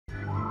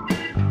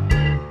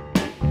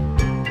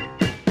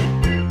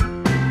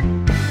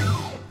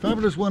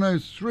Fabulous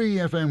 103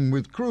 FM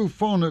with Kru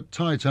Fon at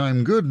Thai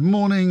Time. Good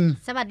morning.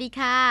 สวัสดี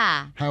ค่ะ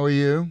How are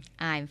you?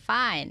 I'm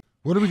fine.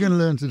 What are we going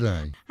to learn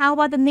today? How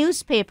about the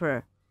newspaper?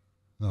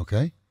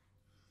 Okay.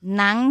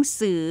 หนัง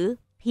สือ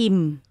พิม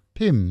พ์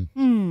Pim.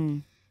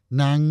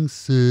 หนัง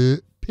สือ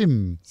พิม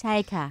พ์ ใช่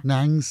ค่ะ ห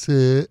นังสื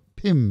อ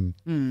พิมพ์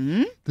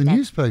The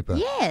newspaper?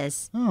 Yes.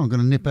 Oh, I'm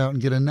going to nip out and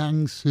get a หนัง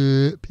สือ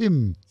พิม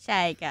พ์ ใ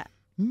ช่ค่ะ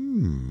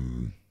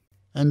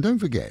And don't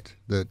forget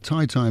that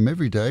Thai Time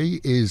Every Day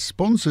is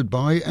sponsored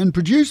by and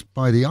produced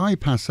by the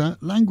Pattaya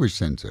Language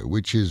Centre,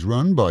 which is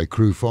run by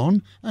Kru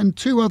Fon and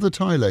 2 other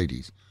Thai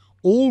ladies,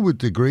 all with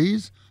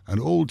degrees and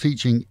all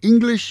teaching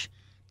English,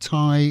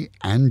 Thai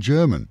and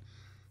German.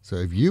 So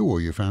if you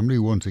or your family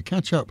want to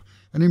catch up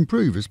and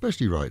improve,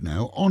 especially right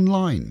now,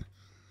 online,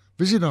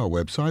 visit our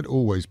website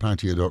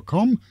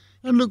alwayspattaya.com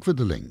and look for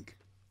the link.